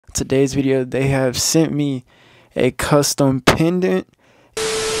Today's video, they have sent me a custom pendant.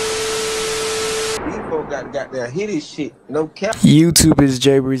 Got that Heyice shit, no cap. YouTube, is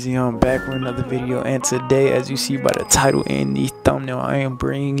Jay Breezy. I'm back with another video, and today, as you see by the title and the thumbnail, I am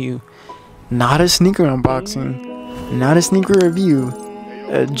bringing you not a sneaker unboxing, not a sneaker review,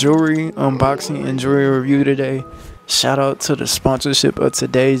 a jewelry unboxing and jewelry review today. Shout out to the sponsorship of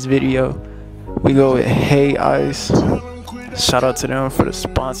today's video. We go with Heyice. Shout out to them for the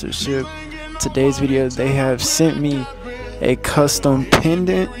sponsorship. Today's video, they have sent me a custom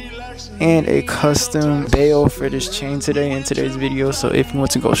pendant and a custom bail for this chain today in today's video. So if you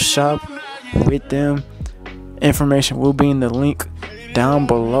want to go shop with them, information will be in the link down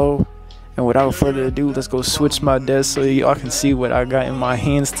below. And without further ado, let's go switch my desk so y'all can see what I got in my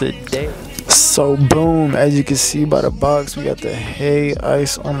hands today. So boom, as you can see by the box, we got the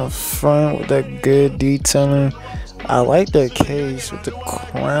Heyice on the front with that good detailing. I like that case with the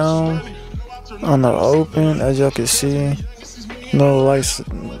crown on the open, as y'all can see. No nice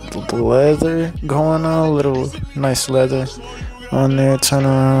leather going on, little nice leather on there. Turn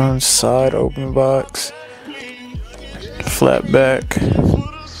around, side open box, flat back,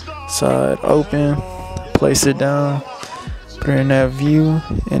 side open. Place it down, put it in that view,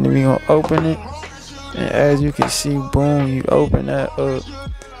 and then we gonna open it. And as you can see, boom, you open that up.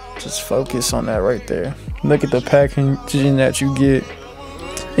 Just focus on that right there. Look at the packaging that you get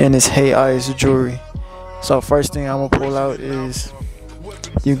in this Heyice jewelry. So first thing I'm gonna pull out is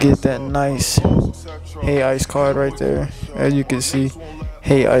you get that nice Heyice card right there. As you can see,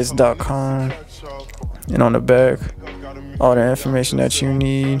 heyice.com, and on the back, all the information that you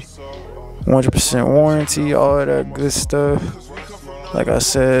need, 100% warranty, all of that good stuff. Like I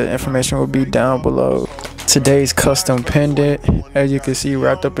said, information will be down below. Today's custom pendant, as you can see,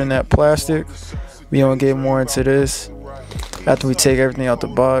 wrapped up in that plastic. We gonna get more into this after we take everything out the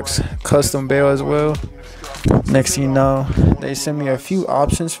box. Custom bail as well. Next thing you know, they sent me a few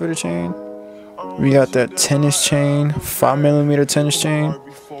options for the chain. We got that tennis chain, 5mm tennis chain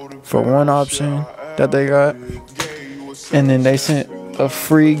for one option that they got. And then they sent a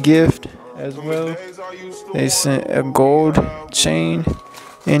free gift as well. They sent a gold chain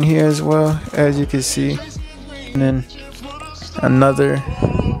in here as well, as you can see. And then another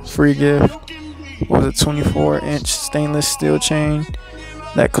free gift was a 24-inch stainless steel chain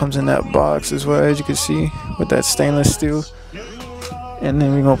that comes in that box as well, as you can see, with that stainless steel. And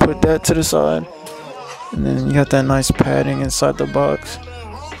then we're gonna put that to the side, and then you got that nice padding inside the box.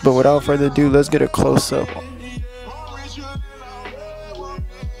 But without further ado, let's get a close-up.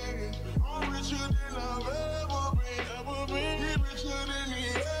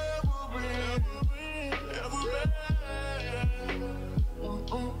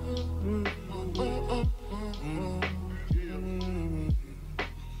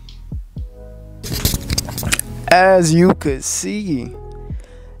 As you could see,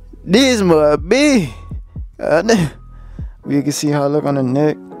 this must be. You can see how I look on the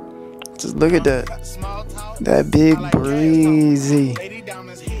neck. Just look at that. That big breezy.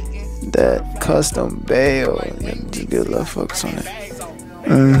 That custom bail. Just get a little focus on it.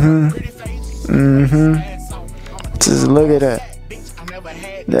 Just look at that.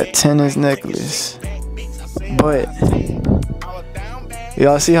 That tennis necklace. But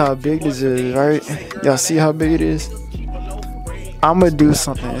y'all see how big this is, right? Y'all see how big it is? I'm gonna do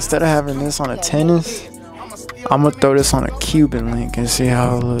something. Instead of having this on a tennis, I'm gonna throw this on a Cuban link and see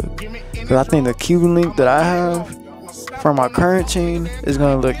how it looks. Because I think the Cuban link that I have for my current chain is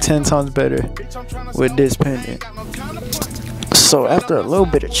gonna look 10 times better with this pendant. So after a little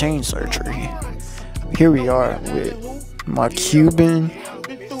bit of chain surgery, here we are with my Cuban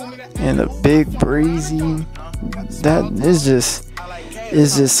and the big breezy. That is just,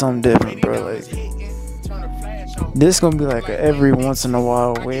 it's just something different, bro. Like, this gonna be like a every once in a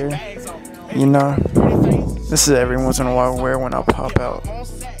while wear, you know. This is every once in a while wear when I pop out.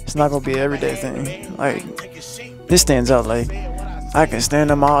 It's not gonna be an everyday thing. Like, this stands out. Like, I can stand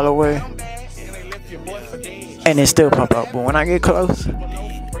them all the way and it still pop out. But when I get close,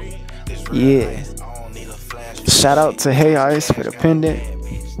 yeah. Shout out to Heyice for the pendant.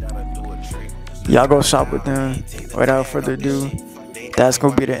 Y'all go shop with them. Without further ado, that's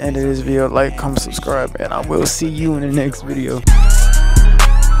gonna be the end of this video. Like, comment, subscribe, and I will see you in the next video.